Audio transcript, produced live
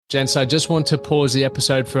Gents, I just want to pause the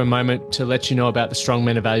episode for a moment to let you know about the Strong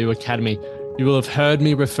Men of Value Academy. You will have heard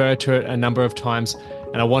me refer to it a number of times,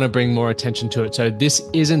 and I want to bring more attention to it. So this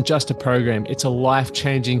isn't just a program, it's a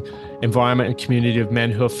life-changing environment and community of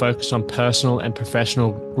men who are focused on personal and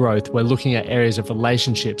professional growth. We're looking at areas of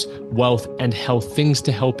relationships, wealth, and health, things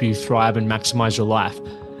to help you thrive and maximize your life.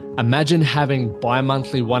 Imagine having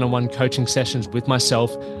bi-monthly one-on-one coaching sessions with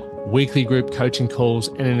myself, weekly group coaching calls,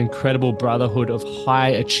 and an incredible brotherhood of high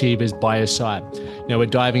achievers by your side. Now we're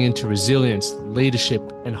diving into resilience, leadership,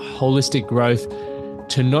 and holistic growth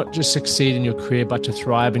to not just succeed in your career, but to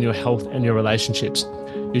thrive in your health and your relationships.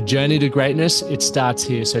 Your journey to greatness, it starts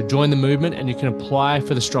here. So join the movement and you can apply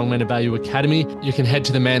for the Strong Men of Value Academy. You can head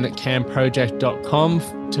to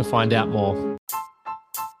themanthatcanproject.com to find out more.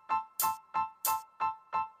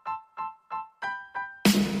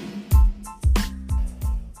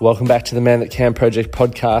 Welcome back to the Man That Can Project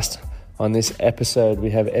podcast. On this episode, we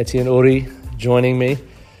have Etienne Uri joining me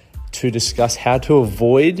to discuss how to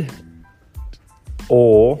avoid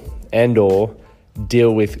or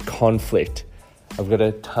deal with conflict. I've got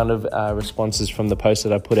a ton of responses from the post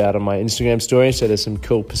that I put out on my Instagram story, so there's some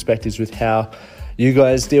cool perspectives with how you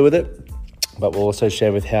guys deal with it, but we'll also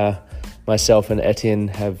share with how myself and Etienne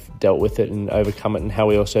have dealt with it and overcome it, and how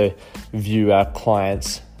we also view our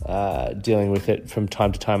clients dealing with it from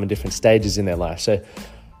time to time in different stages in their life. So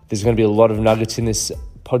there's going to be a lot of nuggets in this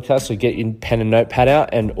podcast, so get your pen and notepad out.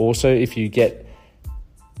 And also, if you get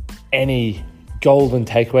any golden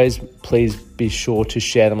takeaways, please be sure to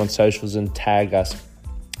share them on socials and tag us.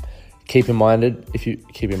 Keep in mind if you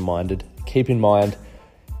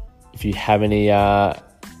have any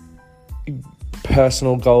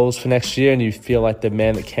personal goals for next year and you feel like the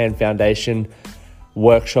Man That Can Foundation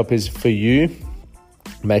workshop is for you,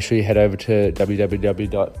 make sure you head over to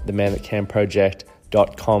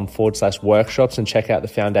www.themanthatcanproject.com/workshops and check out the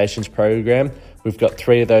Foundations program. We've got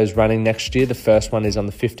 3 of those running next year. The first one is on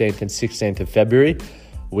the 15th and 16th of February.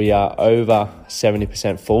 We are over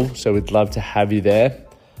 70% full, so we'd love to have you there.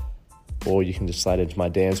 Or you can just slide into my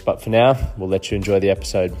DMs. But for now, we'll let you enjoy the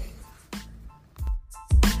episode.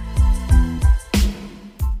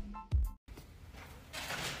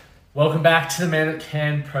 Welcome back to the Man That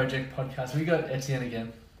Can Project podcast. We got Etienne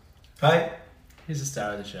again. Hi. He's the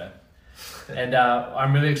star of the show. And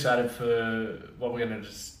I'm really excited for what we're going to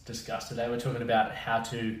discuss today. We're talking about how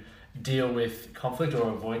to deal with conflict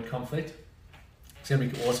or avoid conflict. It's going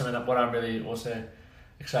to be awesome. And what I'm really also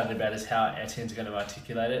excited about is how Etienne's going to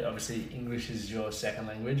articulate it. Obviously, English is your second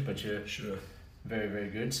language, but you're very, very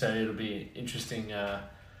good. So it'll be interesting to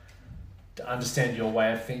understand your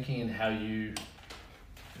way of thinking and how you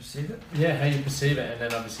perceive it? Yeah, how you perceive it. And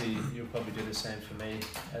then obviously you'll probably do the same for me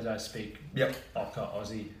as I speak Ocker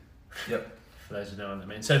Aussie. Yep. For those who know what I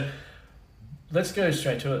mean. So let's go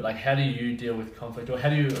straight to it. Like, how do you deal with conflict? Or how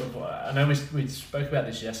do you... I know we spoke about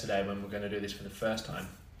this yesterday when we were going to do this for the first time.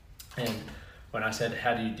 And when I said,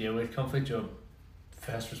 how do you deal with conflict? Your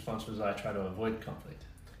first response was, I try to avoid conflict.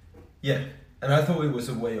 Yeah. And I thought it was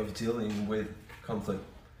a way of dealing with conflict.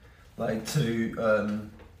 Like to...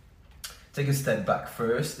 take a step back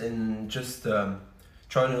first and just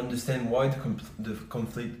try to understand why the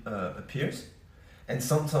conflict appears. And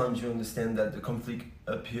sometimes you understand that the conflict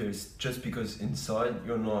appears just because inside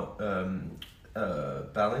you're not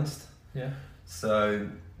balanced. Yeah. So...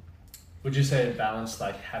 Would you say balanced,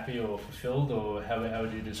 like happy or fulfilled, or how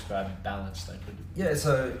would you describe balanced? Like, yeah,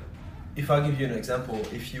 so if I give you an example,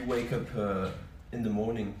 if you wake up in the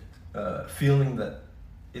morning feeling that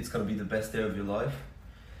it's going to be the best day of your life,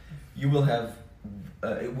 you will have,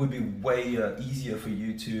 it would be way easier for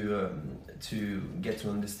you to get to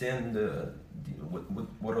understand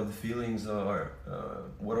what are the feelings are,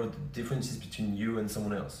 what are the differences between you and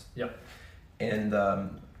someone else. Yep. And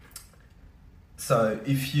so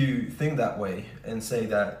if you think that way and say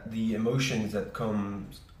that the emotions that come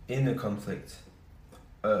in a conflict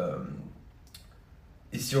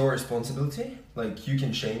is your responsibility, like you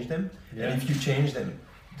can change them, and if you change them,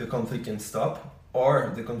 the conflict can stop,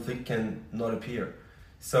 or the conflict can not appear.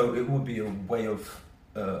 So it would be a way of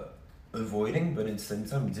avoiding, but at the same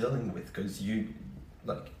time dealing with, because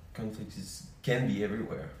conflict can be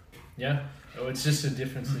everywhere. Yeah, it's just the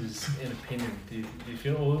differences in opinion. Do you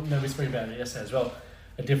feel? Or no, we spoke about it yesterday as well.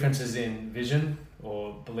 The differences in vision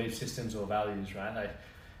or belief systems or values, right? Like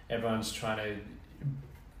everyone's trying to.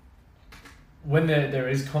 When there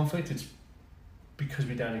is conflict, it's because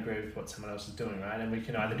we don't agree with what someone else is doing, right? And we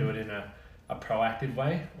can either do it in a proactive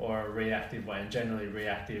way or a reactive way, and generally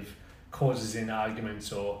reactive causes in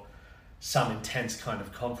arguments or some intense kind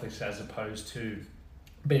of conflicts, as opposed to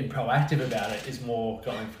being proactive about it is more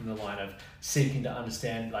going from the line of seeking to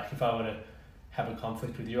understand. Like if I were to have a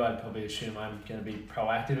conflict with you, I'd probably assume I'm going to be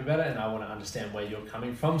proactive about it, and I want to understand where you're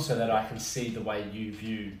coming from so that I can see the way you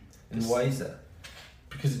view. And why is that?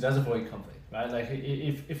 Because it does avoid conflict, right? Like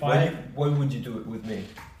if why would you do it with me?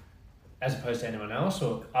 As opposed to anyone else,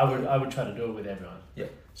 or I would try to do it with everyone. Yeah.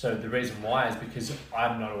 So the reason why is because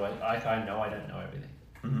I'm not aware. Like I know I don't know everything,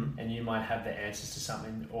 and you might have the answers to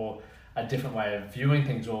something or a different way of viewing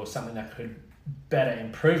things or something that could better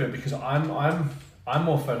improve it. Because I'm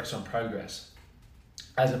more focused on progress,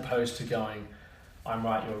 as opposed to going, I'm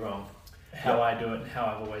right, you're wrong. How I do it and how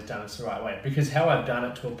I've always done it's the right way. Because how I've done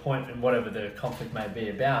it to a point and whatever the conflict may be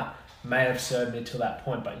about may have served me to that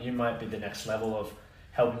point, but you might be the next level of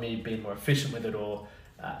helping me be more efficient with it or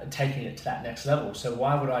taking it to that next level. So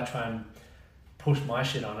why would I try and push my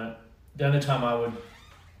shit on it? The only time I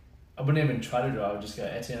wouldn't even try to do it. I would just go,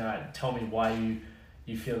 Etienne, all right, tell me why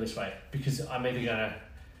you feel this way. Because I'm either going to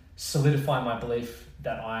solidify my belief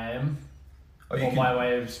that I am or my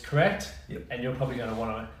way is correct, and you're probably going to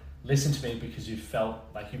want to listen to me because you felt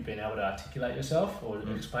like you've been able to articulate yourself or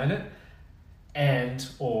explain it,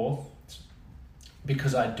 or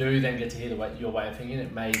because I do then get to hear your way of thinking,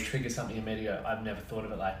 it may trigger something in me to go, I've never thought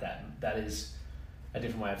of it like that. That is a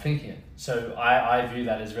different way of thinking it. So I view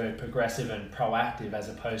that as very progressive and proactive as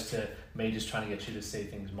opposed to me just trying to get you to see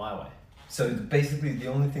things my way. So basically the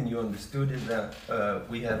only thing you understood is that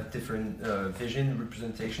we have different vision,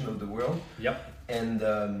 representation of the world. Yep. And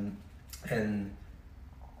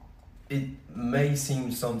it may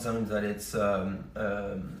seem sometimes that it's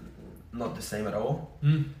not the same at all.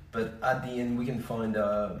 But at the end, we can find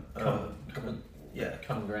common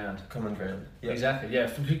ground. Common ground. Yeah. Exactly. Yeah.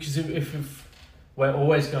 Because if we're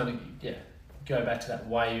always going to go back to that,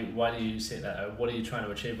 why do you see that? What are you trying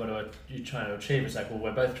to achieve? What are you trying to achieve? It's like, well,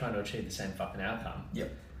 we're both trying to achieve the same fucking outcome. Yeah.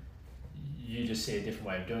 You just see a different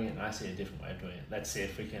way of doing it, and I see a different way of doing it. Let's see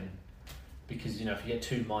if we can, because if you get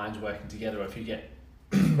two minds working together, or if you get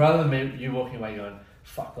rather than you walking away going,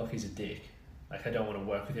 fuck, Lockie's a dick. Like, I don't want to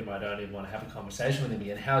work with him. I don't even want to have a conversation with him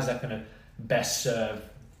again. How is that going to best serve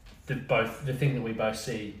the thing that we both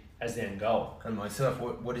see as the end goal? And myself,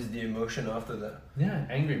 what is the emotion after that? Yeah,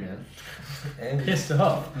 angry, man. Angry. Pissed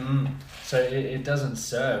off. So it doesn't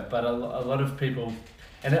serve. But a lot of people,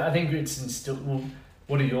 and I think it's instilled. Well,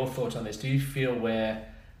 what are your thoughts on this? Do you feel we're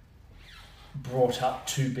brought up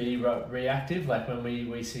to be reactive? Like when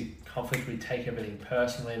we see conflict, we take everything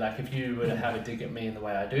personally. Like if you were to have a dig at me in the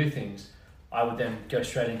way I do things, I would then go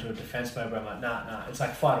straight into a defense mode where I'm like, nah, it's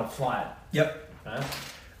like fight or flight. Yep.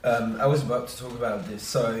 I was about to talk about this.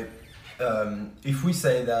 So if we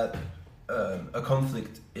say that a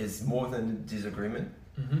conflict is more than a disagreement,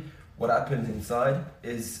 what happens inside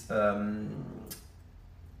is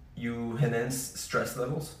you enhance stress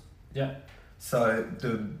levels. Yeah. So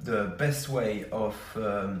the best way of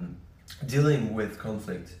dealing with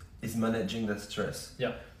conflict is managing that stress.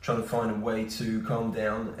 Yeah. Trying to find a way to calm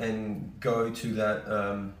down and go to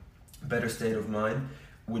that better state of mind,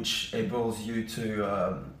 which enables you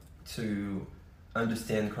to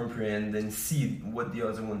understand, comprehend, and see what the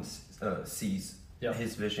other one sees. Yeah.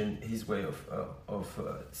 His vision, his way of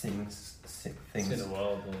seeing things. See the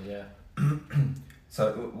world, yeah.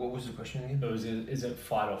 So, what was the question again? Is it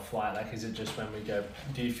fight or flight? Like, is it just when we go?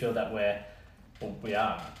 Do you feel that we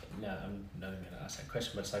are? No, I'm not even going to ask that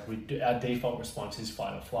question. But it's like our default response is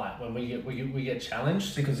fight or flight when we get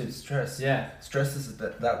challenged because it's stress. Yeah, stress is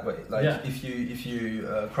that way. Like if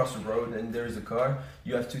you cross a road and there is a car,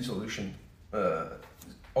 you have two solutions.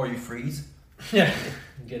 Or you freeze. Yeah,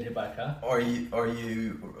 get hit by a car. Or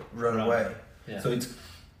you run away. Yeah. So it's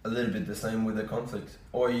a little bit the same with the conflict.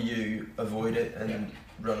 Or you avoid it and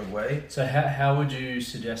run away. So how would you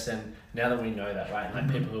suggest then, now that we know that, right?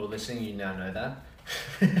 Like people who are listening, you now know that.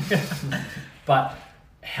 But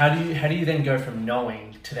how do you then go from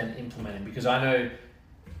knowing to then implementing? Because I know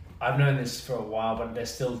I've known this for a while, but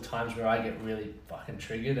there's still times where I get really fucking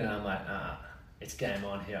triggered and I'm like, it's game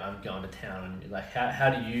on here. I'm going to town. And like,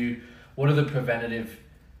 what are the preventative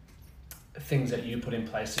things that you put in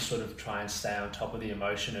place to sort of try and stay on top of the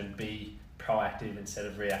emotion and be proactive instead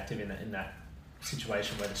of reactive in that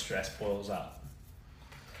situation where the stress boils up?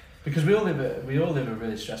 Because we all live a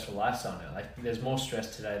really stressful lifestyle now. Like there's more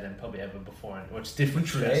stress today than probably ever before, or it's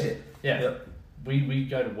different. We create it. Yeah. Yep. We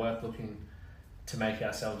go to work looking to make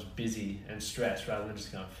ourselves busy and stressed rather than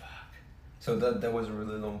just going fuck. So that was a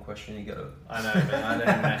really long question. You gotta. I know, man. I don't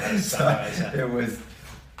even know how to summarize that.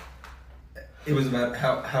 It was about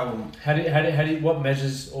how do you what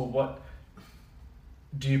measures or what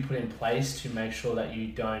do you put in place to make sure that you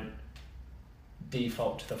don't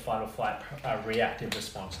default to the fight or flight reactive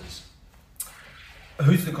responses?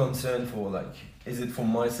 Who's the concern for? Like, is it for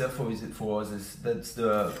myself or is it for others? That's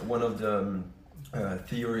one of the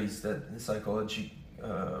theories that psychology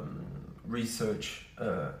research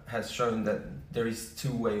has shown, that there is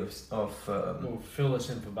two ways of. Well, fill us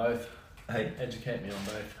in for both. Hey, educate me on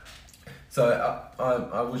both. So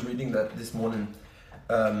I was reading that this morning.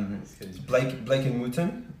 Blake and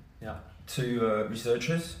Wooten, yeah, two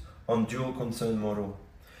researchers on dual concern model.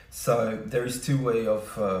 So there is two way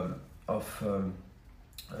of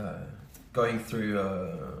going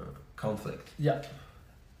through conflict. Yeah.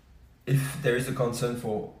 If there is a concern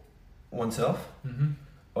for oneself, mm-hmm.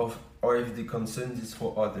 or if the concern is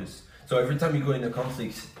for others. So every time you go in a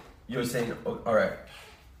conflict, you're saying, oh, all right.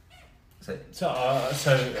 So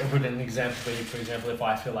would an example be, for example, if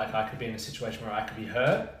I feel like I could be in a situation where I could be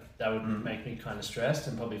hurt, that would make me kind of stressed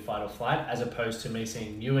and probably fight or flight, as opposed to me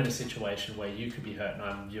seeing you in a situation where you could be hurt and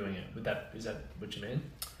I'm viewing it. Is that what you mean?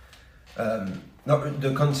 Not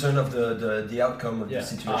the concern of the outcome of the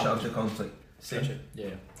situation, of the conflict. See? Gotcha. Yeah.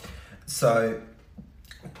 So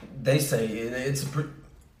they say it's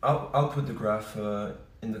I'll put the graph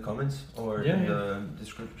in the comments or in the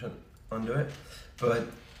description under it, but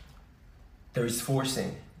there is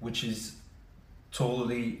forcing, which is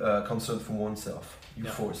totally concern for oneself. You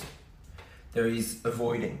force it. There is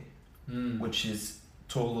avoiding, which is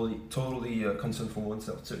totally concern for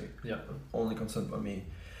oneself too. Yeah. Only concerned about me.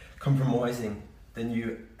 Compromising, then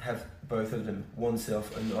you have both of them,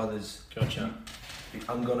 oneself and others. Gotcha.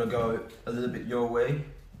 I'm gonna go a little bit your way,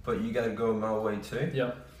 but you gotta go my way too.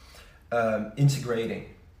 Yeah.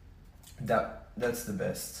 Integrating, that's the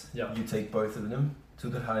best. Yeah. You take both of them to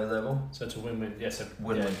the high level. So it's a win-win. Yes. Yeah,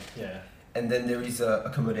 win-win. Yeah. And then there is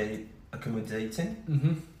accommodating.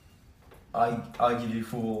 Mm-hmm. I give you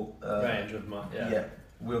full range of my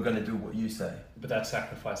we're gonna do what you say. But that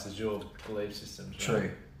sacrifices your belief systems. Right?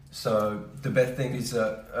 True. So the best thing is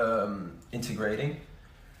integrating,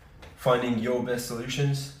 finding your best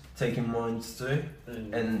solutions, taking minds too,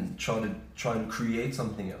 and trying to create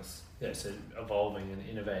something else. Yeah. So evolving and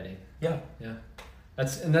innovating. Yeah. Yeah.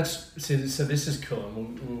 So this is cool,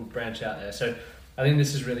 and we'll branch out there. So I think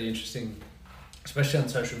this is really interesting, especially on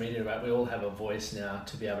social media, right? We all have a voice now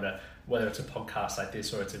to be able to, whether it's a podcast like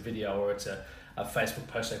this or it's a video or it's a Facebook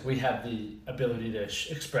post, like we have the ability to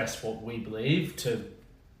express what we believe to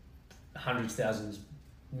hundreds, thousands,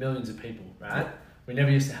 millions of people, right? Yeah. We never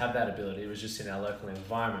used to have that ability. It was just in our local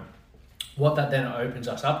environment. What that then opens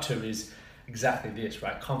us up to is exactly this,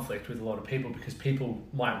 right? Conflict with a lot of people, because people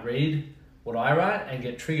might read what I write and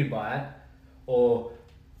get triggered by it or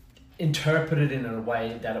interpret it in a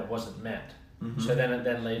way that it wasn't meant. Mm-hmm. So then it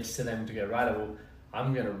then leads to them to go, right, well,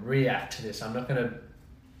 I'm going to react to this. I'm not going to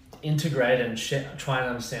integrate and try and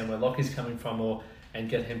understand where Lockie's coming from and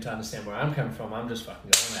get him to understand where I'm coming from. I'm just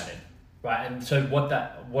fucking going at him, right? And so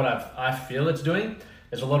I feel it's doing,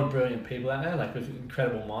 there's a lot of brilliant people out there, like with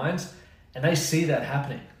incredible minds, and they see that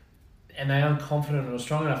happening. And they aren't confident or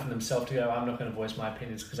strong enough in themselves to go, I'm not going to voice my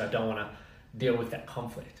opinions because I don't want to deal with that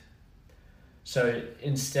conflict. So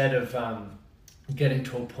instead of getting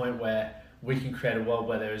to a point where we can create a world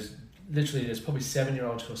where there's probably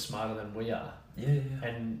 7-year-olds who are smarter than we are. Yeah.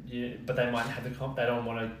 But they might have they don't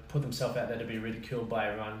want to put themselves out there to be ridiculed by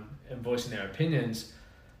everyone and voicing their opinions,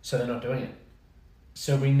 so they're not doing it.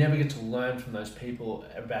 So we never get to learn from those people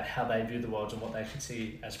about how they view the world and what they should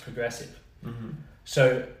see as progressive. Mm-hmm.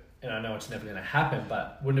 So, and I know it's never going to happen,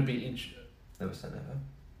 but wouldn't it be never say never.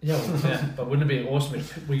 Yeah, but wouldn't it be awesome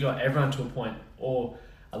if we got everyone to a point or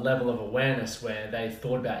a level of awareness where they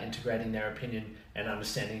thought about integrating their opinion and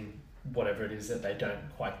understanding whatever it is that they don't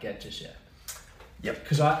quite get just yet? Yep.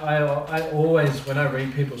 Because I always, when I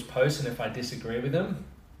read people's posts and if I disagree with them,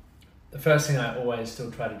 the first thing I always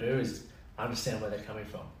still try to do is understand where they're coming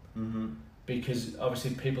from. Mm-hmm. Because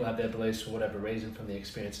obviously people have their beliefs for whatever reason from the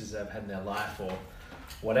experiences they've had in their life or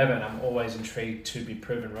whatever, and I'm always intrigued to be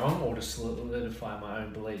proven wrong or to solidify my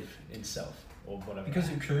own belief in self or whatever. Because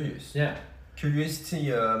you're curious. Yeah.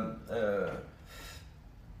 Curiosity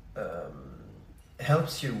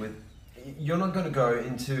helps you with. You're not going to go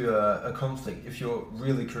into a conflict if you're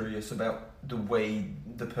really curious about the way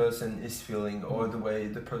the person is feeling or the way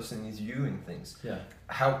the person is viewing things. Yeah.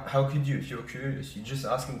 How could you, if you're curious? You're just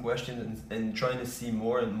asking questions and trying to see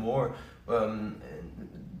more and more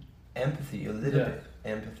empathy, a little bit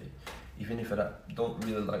empathy. Even if I don't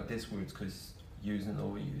really like this word because used and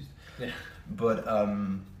overused. Yeah. But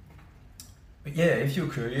yeah, if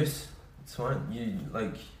you're curious, it's fine.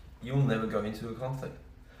 You'll never go into a conflict.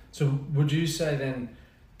 So would you say then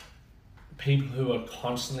people who are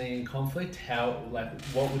constantly in conflict,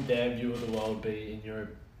 what would their view of the world be in your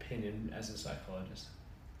opinion as a psychologist?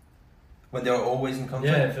 When they're always in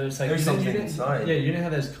conflict? Yeah, if it's like, there's something inside. Yeah, you know how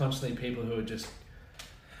there's constantly people who are just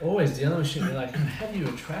always dealing with shit. You're like, how do you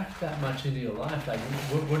attract that much into your life? Like,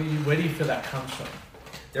 where do you feel that comes from?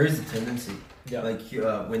 There is a tendency. Yeah. Like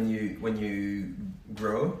when you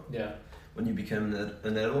grow, yeah, when you become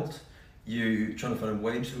an adult, you trying to find a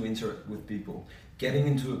way to interact with people. Getting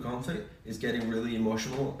into a conflict is getting really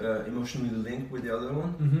emotionally linked with the other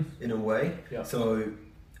one in a way. Yeah. So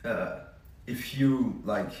if you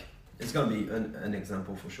like, it's gonna be an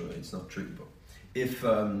example for sure. It's not true, but if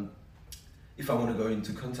I want to go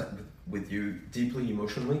into contact with you deeply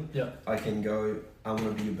emotionally, yeah, I can go, I want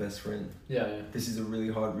to be your best friend. Yeah, yeah. This is a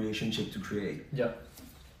really hard relationship to create. Yeah.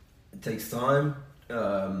 It takes time.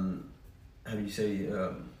 How do you say?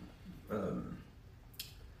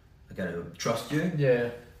 I gotta trust you. Yeah.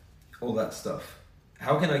 All that stuff.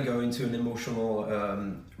 How can I go into an emotional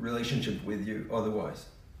relationship with you otherwise?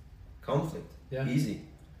 Conflict. Yeah. Easy.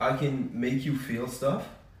 I can make you feel stuff,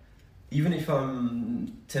 even if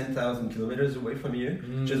I'm 10,000 kilometers away from you,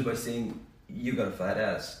 just by saying, you got a fat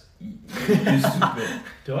ass. You're stupid.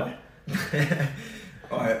 Do I?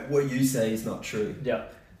 Alright, what you say is not true. Yeah.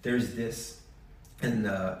 There's this, and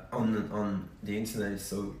on the internet it's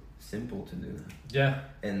so simple to do. Yeah.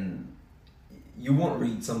 And you won't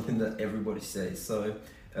read something that everybody says. So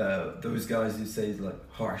those guys who say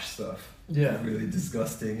like harsh stuff, really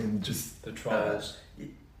disgusting, and just the trolls.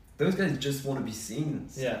 Those guys just want to be seen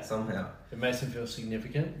somehow. It makes them feel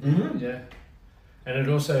significant. Mm-hmm. Yeah. And it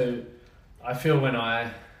also, I feel when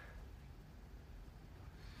I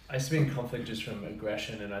used to be in conflict just from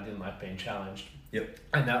aggression, and I didn't like being challenged. Yep.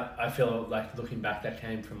 And that, I feel like looking back, that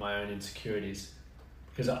came from my own insecurities.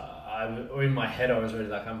 Because or in my head I was already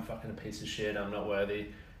like, I'm fucking a piece of shit, I'm not worthy.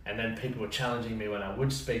 And then people were challenging me when I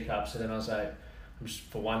would speak up, so then I was like, I'm just,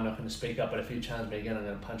 for one, not going to speak up, but if you challenge me again, I'm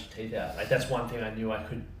going to punch your teeth out. Like, that's one thing I knew I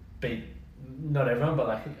could beat, not everyone, but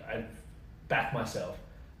like, I'd back myself.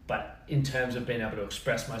 But in terms of being able to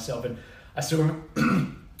express myself, and I still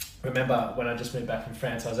remember when I just moved back from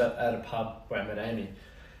France, I was at a pub where I met Amy,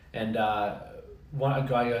 and a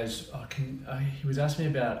guy goes, he was asking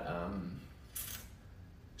me about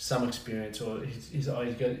some experience, or his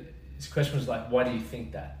question was like, why do you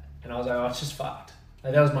think that? And I was like, oh, it's just fucked.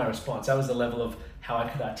 Like, that was my response. That was the level of how I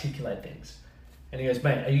could articulate things. And he goes,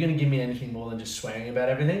 mate, are you going to give me anything more than just swearing about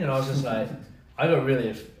everything? And I was just like, I got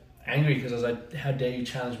really angry, because I was like, how dare you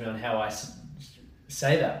challenge me on how I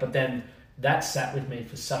say that? But then that sat with me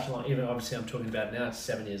for such a long, even obviously I'm talking about now,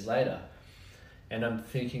 7 years later. And I'm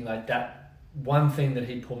thinking like, that one thing that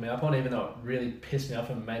he pulled me up on, even though it really pissed me off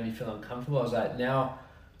and made me feel uncomfortable, I was like, now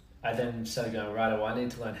I then started going, right, I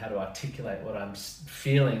need to learn how to articulate what I'm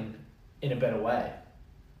feeling in a better way.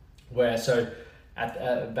 Where, so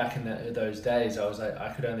back in those days, I was like, I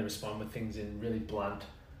could only respond with things in really blunt,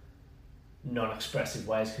 non-expressive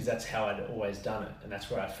ways, because that's how I'd always done it, and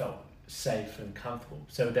that's where I felt safe and comfortable.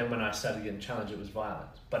 So then when I started getting challenged, it was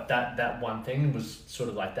violence. But that one thing was sort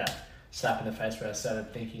of like that slap in the face, where I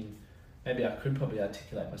started thinking, maybe I could probably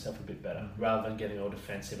articulate myself a bit better, rather than getting all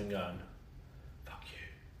defensive and going, fuck you.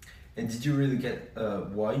 And did you really get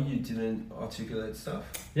why you didn't articulate stuff?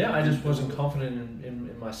 Yeah, I just wasn't confident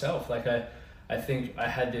in myself. Like, I think I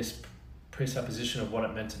had this presupposition of what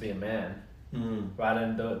it meant to be a man, right?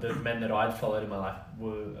 And the men that I'd followed in my life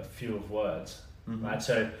were a few of words, right?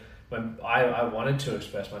 So when I wanted to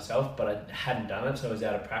express myself, but I hadn't done it, so I was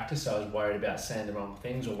out of practice. So I was worried about saying the wrong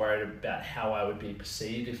things, or worried about how I would be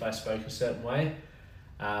perceived if I spoke a certain way,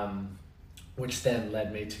 which then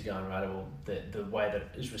led me to going, right, well, the way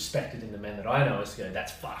that is respected in the men that I know is to go,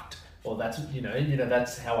 that's fucked, or that's, you know,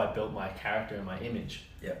 that's how I built my character and my image.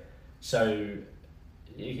 Yeah. So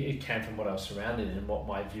it came from what I was surrounded in and what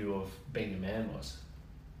my view of being a man was.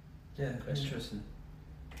 Yeah, interesting.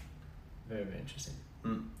 Very, very interesting.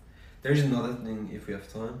 There's another thing, if we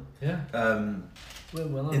have time. Yeah.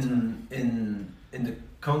 Well in the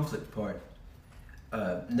conflict part,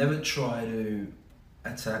 never try to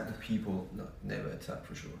attack the people. No, never attack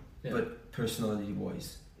for sure. Yeah. But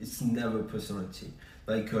personality-wise, it's never personality.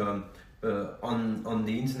 Like on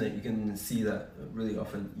the internet, you can see that really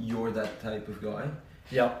often. You're that type of guy.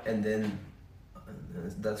 Yeah. And then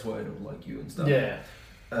that's why I don't like you and stuff. Yeah.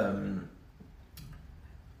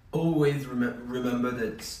 Always remember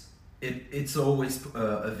that it's always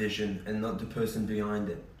a vision and not the person behind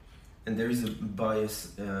it. And there is a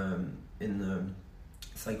bias in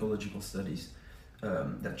psychological studies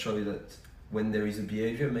that show you that when there is a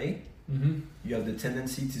behavior made, you have the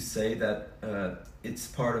tendency to say that it's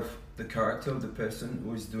part of the character of the person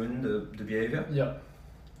who is doing the behavior. Yeah.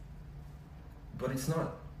 But it's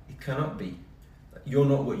not. It cannot be. You're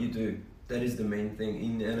not what you do. That is the main thing.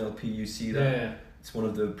 In NLP, you see that. Yeah. It's one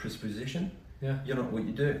of the presupposition. Yeah. You're not what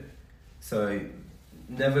you do. So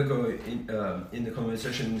never go in the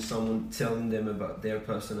conversation with someone telling them about their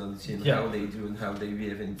personality and how they do and how they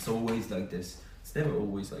behave. And it's always like this. It's never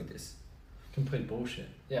always like this. Complete bullshit.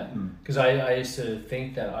 Yeah. Because I used to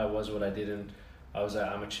think that I was what I did, and I was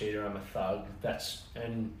I'm a cheater, I'm a thug.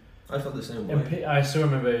 I felt the same way. I still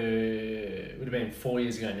remember, it would have been 4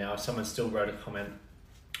 years ago now, someone still wrote a comment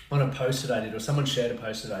on a post that I did, or someone shared a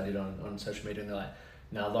post that I did on social media, and they're like,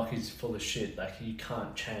 "Nah, Lockie's full of shit, like, you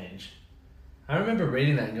can't change." I remember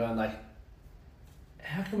reading that and going like,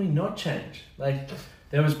 how can we not change? Like,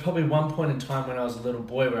 there was probably one point in time when I was a little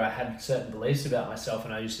boy where I had certain beliefs about myself,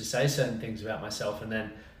 and I used to say certain things about myself, and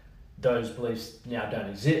then those beliefs now don't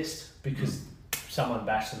exist because someone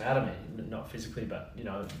bashed them out of me, not physically, but, you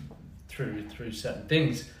know, through certain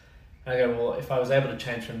things. And I go, well, if I was able to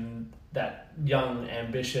change from that young,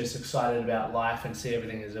 ambitious, excited about life and see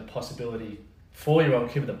everything as a possibility 4-year-old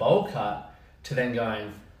kid with a bowl cut, to then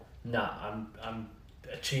going, nah, I'm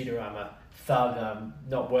a cheater, I'm a thug, I'm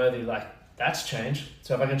not worthy, like, that's change.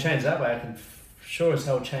 So if I can change that way, I can sure as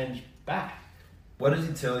hell change back. What does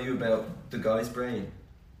it tell you about the guy's brain?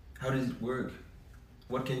 How does it work?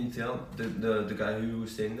 What can you tell the guy who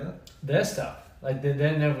was saying that? Their stuff. Like, they're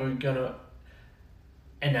never going to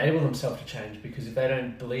enable themselves to change, because if they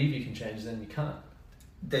don't believe you can change, then you can't.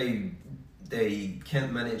 They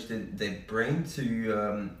can't manage their brain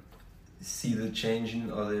to see the change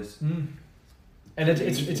in others. And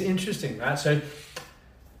it's interesting, right? So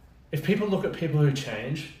if people look at people who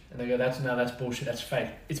change and they go, that's bullshit, that's fake,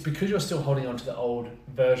 it's because you're still holding on to the old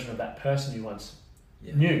version of that person you once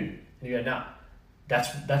knew. And you go, nah,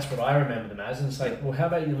 that's what I remember them as. And it's like, well, how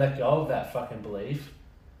about you let go of that fucking belief,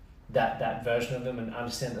 that version of them, and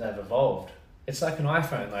understand that they've evolved. It's like an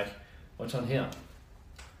iPhone, like, what's on here?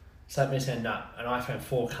 It's like me saying, nah, an iPhone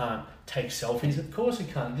 4 can't take selfies. Of course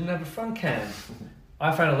it can't. It didn't have a front cam.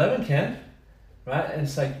 iPhone 11 can, right? And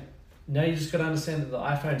it's like, now you just got to understand that the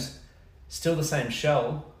iPhone's still the same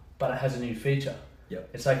shell, but it has a new feature.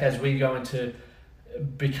 Yep. It's like, as we go into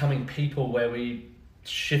becoming people where we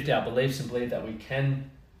shift our beliefs and believe that we can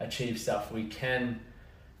achieve stuff, we can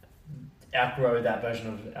outgrow that version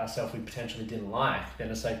of ourselves we potentially didn't like, then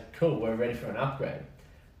it's like, cool, we're ready for an upgrade.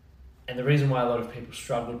 And the reason why a lot of people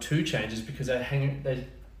struggle to change is because we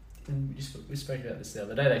spoke about this the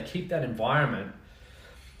other day, they keep that environment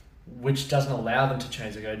which doesn't allow them to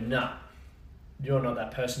change. They go, nah, you're not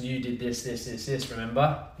that person, you did this,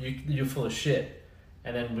 remember? You're full of shit.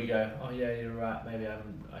 And then we go, oh yeah, you're right, maybe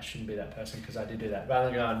I shouldn't be that person because I did do that. Rather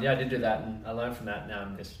than going, yeah, I did do that and I learned from that, now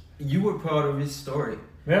I'm this. You were part of his story.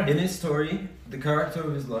 Yeah. In his story, the character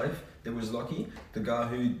of his life, there was Lockie, the guy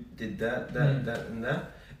who did that and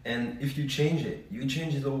that. And if you change it, you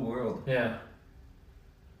change the whole world. Yeah.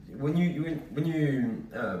 When you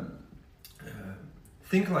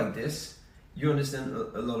think like this, you understand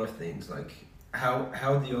a lot of things, like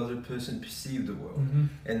how the other person perceived the world.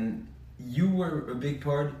 And you were a big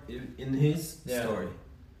part in his story,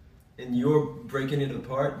 and you're breaking it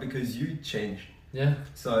apart because you changed. Yeah.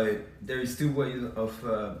 So there is two ways of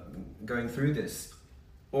going through this,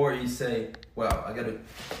 or you say, "Wow, I gotta."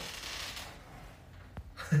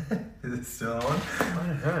 Is it still on? I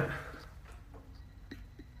don't know.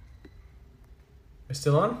 We're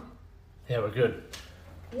still on? Yeah, we're good.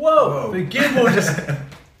 Whoa! The gimbal just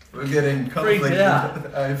we're getting conflict freaked out. with the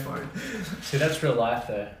iPhone. See, that's real life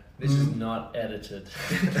though. This is not edited.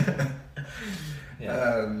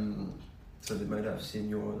 Yeah. So they might have seen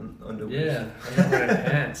your underwear. Yeah, I'm not wearing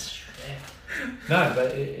pants. No,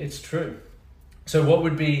 but it's true. So what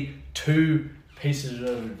would be 2 pieces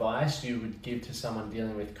of advice you would give to someone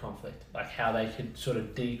dealing with conflict? Like how they could sort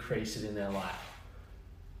of decrease it in their life?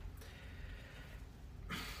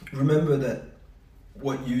 Remember that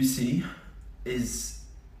what you see is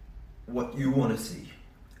what you want to see.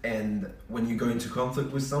 And when you go into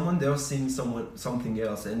conflict with someone, they're seeing something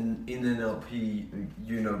else. And in NLP,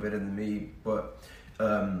 you know better than me, but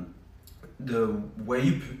the way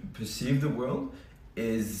you perceive the world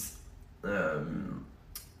is, how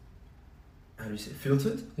do you say,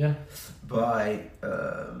 filtered? Yeah. By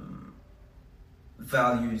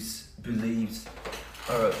values, beliefs,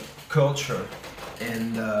 culture,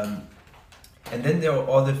 and then there are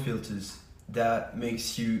other filters that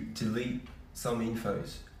makes you delete some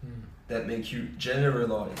infos. That make you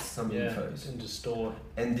generalize some infos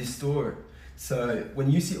and distort. So when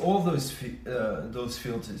you see all those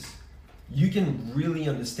filters, you can really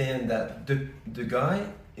understand that the guy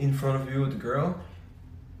in front of you or the girl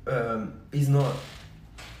is not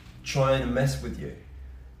trying to mess with you.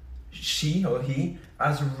 She or he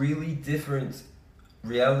has a really different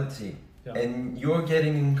reality, and you're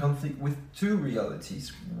getting in conflict with two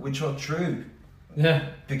realities, which are true,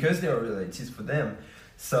 because they are realities for them.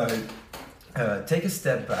 So take a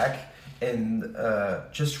step back and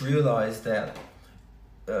just realize that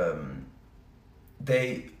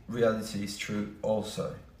reality is true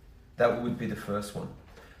also. That would be the first one.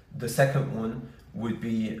 The second one would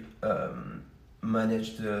be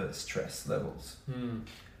manage the stress levels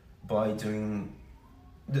by doing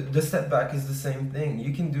the step back is the same thing.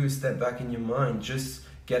 You can do a step back in your mind. Just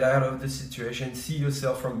get out of the situation, see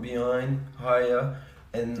yourself from behind, higher,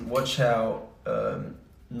 and watch how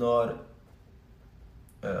not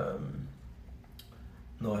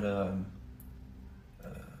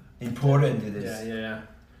important it is.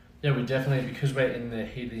 Yeah, we definitely, because we're in the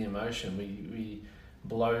heat of the emotion, we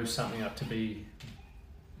blow something up to be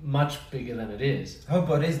much bigger than it is. Our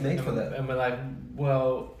body's made for that. And we're like,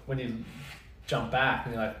 well, when you jump back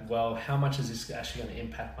and you're like, well, how much is this actually going to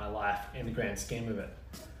impact my life in the grand scheme of it?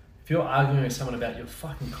 If you're arguing with someone about your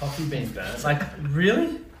fucking coffee being burnt, it's like,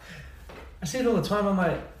 really? I see it all the time. I'm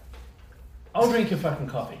like, I'll drink your fucking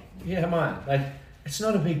coffee. Yeah, mine. Like, it's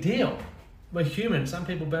not a big deal. We're human. Some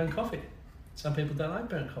people burn coffee. Some people don't like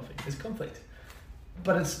burnt coffee. There's conflict.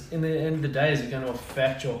 But it's, in the end of the day, is it going to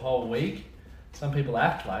affect your whole week? Some people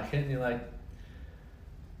act like it, and you're like,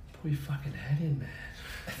 pull your fucking head in, man.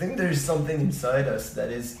 I think there's something inside us that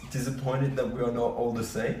is disappointed that we are not all the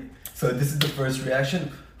same. So this is the first reaction.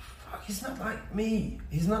 Fuck, he's not like me.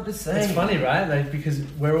 He's not the same. It's funny, right? Like, because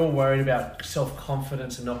we're all worried about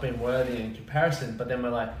self-confidence and not being worthy in comparison, but then we're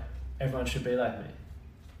like, everyone should be like me.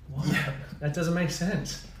 What? Yeah. That doesn't make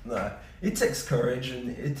sense. No. It takes courage,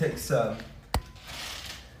 and it takes,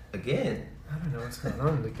 again, I don't know what's going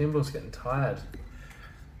on. The gimbal's getting tired.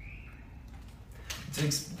 It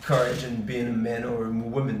takes courage and being a man or a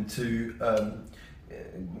woman to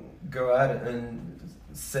go out and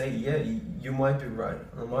say, yeah, you might be right,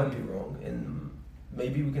 I might be wrong, and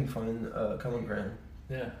maybe we can find a common ground.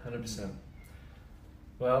 Yeah, 100%.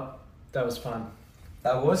 Well, that was fun.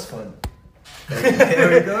 That was fun.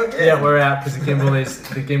 There we go again. Yeah, we're out because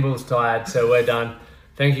the gimbal's tired, so we're done.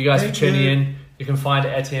 Thank you guys for tuning in. You can find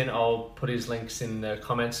Etienne. I'll put his links in the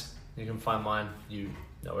comments. You can find mine. You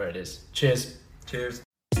know where it is. Cheers. Cheers.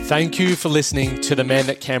 Thank you for listening to the Man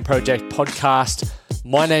That Can Project podcast.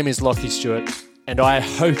 My name is Lockie Stewart, and I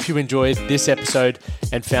hope you enjoyed this episode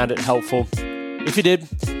and found it helpful. If you did,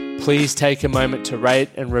 please take a moment to rate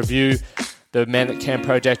and review the Man That Can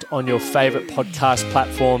Project on your favorite podcast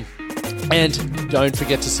platform. And don't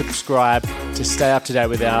forget to subscribe to stay up to date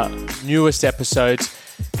with our newest episodes.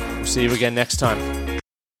 We'll see you again next time.